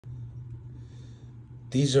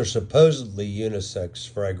These are supposedly unisex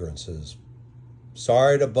fragrances.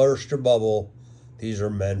 Sorry to burst your bubble. These are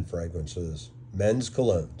men fragrances, men's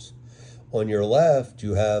colognes. On your left,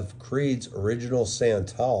 you have Creed's original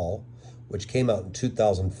Santal, which came out in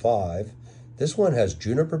 2005. This one has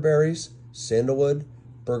juniper berries, sandalwood,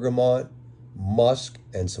 bergamot, musk,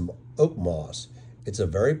 and some oak moss. It's a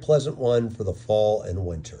very pleasant one for the fall and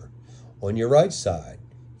winter. On your right side,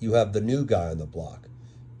 you have the new guy on the block.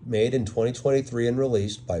 Made in 2023 and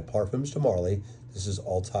released by Parfums to Marley, this is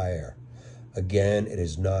Althair. Again, it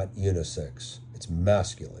is not unisex. It's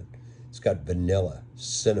masculine. It's got vanilla,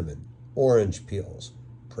 cinnamon, orange peels,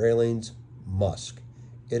 pralines, musk.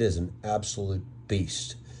 It is an absolute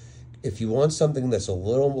beast. If you want something that's a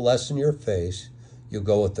little less in your face, you'll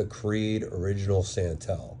go with the Creed Original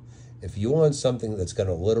Santal. If you want something that's going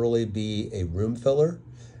to literally be a room filler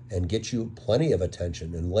and get you plenty of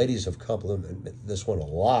attention, and ladies have complimented this one a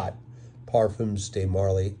lot, Parfums de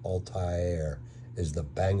Marley Althair is the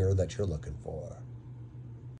banger that you're looking for.